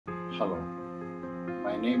Hello,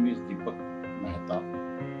 my name is Deepak Mehta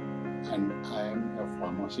and I am a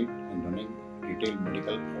pharmacist and running retail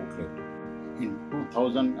medical outlet. In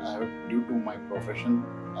 2000, due to my profession,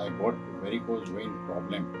 I got varicose vein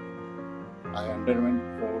problem. I underwent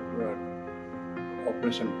for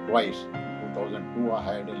operation twice. In 2002, I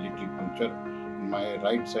had a little puncture in my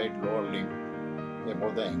right side lower limb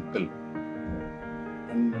above the ankle.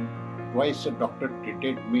 And twice a doctor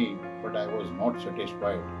treated me, but I was not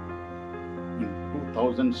satisfied. In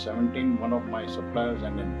 2017, one of my suppliers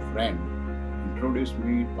and a friend introduced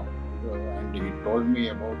me and he told me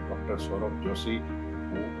about Dr. Saurabh Joshi,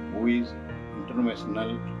 who is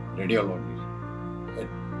international radiologist.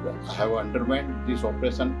 I have underwent this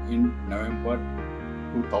operation in November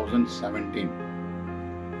 2017.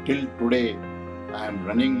 Till today, I am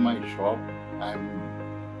running my shop. I am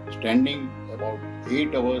standing about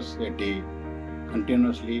 8 hours a day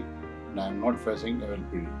continuously and I am not facing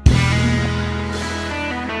availability.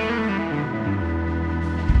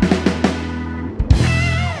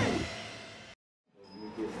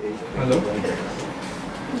 Hello.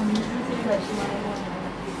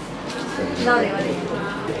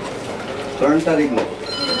 Front तारीख में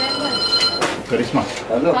करिश्मा,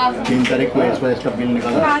 hello 3 तारीख को express का bill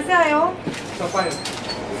निकाला। कहाँ से आए हो?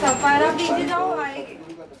 सफारा पीछे जाओ आएगी।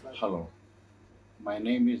 Hello, my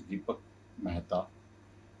name is Deepak Mehta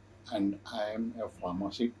and I am a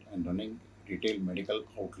pharmacist and running retail medical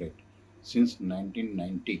outlet since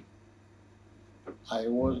 1990. I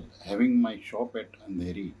was having my shop at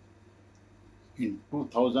Andheri. In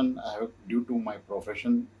 2000, due to my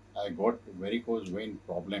profession, I got varicose vein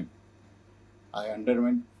problem. I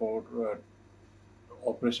underwent for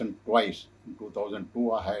operation twice. In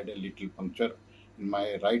 2002, I had a little puncture in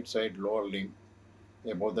my right side lower limb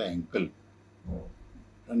above the ankle.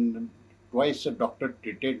 And twice a doctor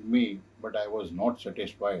treated me, but I was not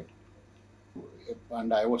satisfied.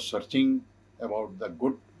 And I was searching about the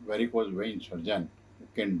good varicose vein surgeon who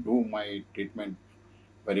can do my treatment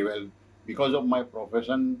very well. Because of my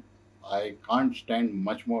profession, I can't stand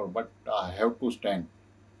much more, but I have to stand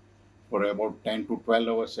for about 10 to 12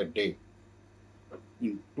 hours a day.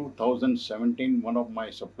 In 2017, one of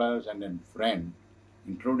my suppliers and a friend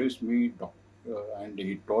introduced me and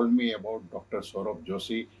he told me about Dr. Saurabh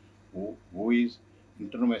Joshi, who is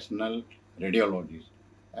international radiologist.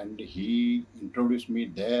 And he introduced me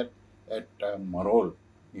there at Marol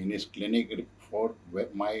in his clinic for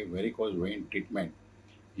my varicose vein treatment.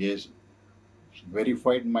 He has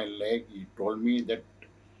verified my leg. He told me that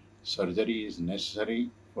surgery is necessary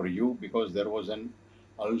for you because there was an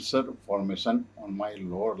ulcer formation on my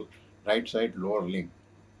right side lower limb.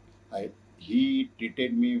 He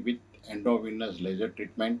treated me with venous laser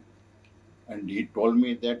treatment and he told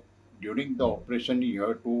me that during the operation you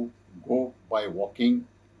have to go by walking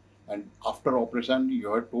and after operation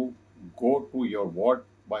you have to go to your ward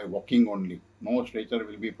by walking only. No stretcher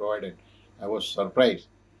will be provided. I was surprised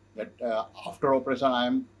that after operation I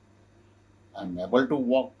am able to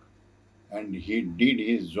walk, and he did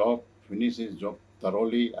his job, finished his job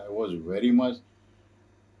thoroughly. I was very much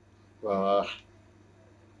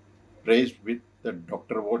praised with the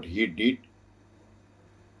doctor what he did,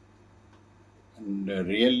 and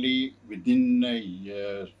really within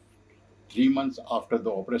 3 months after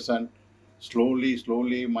the operation,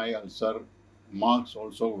 slowly my ulcer marks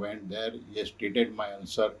also went there. He has treated my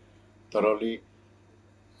ulcer thoroughly.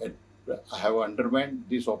 I have underwent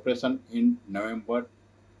this operation in November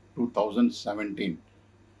 2017.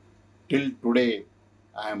 Till today,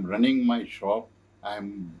 I am running my shop. I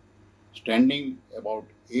am standing about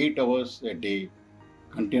 8 hours a day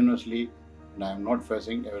continuously and I am not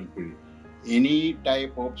facing availability. Any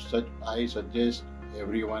type of such, I suggest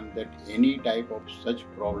everyone that any type of such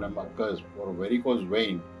problem occurs for varicose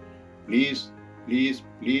vein, please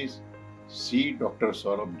see Dr.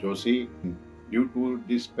 Saurabh Joshi. Due to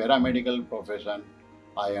this paramedical profession,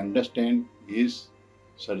 I understand his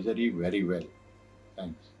surgery very well.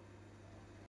 Thanks.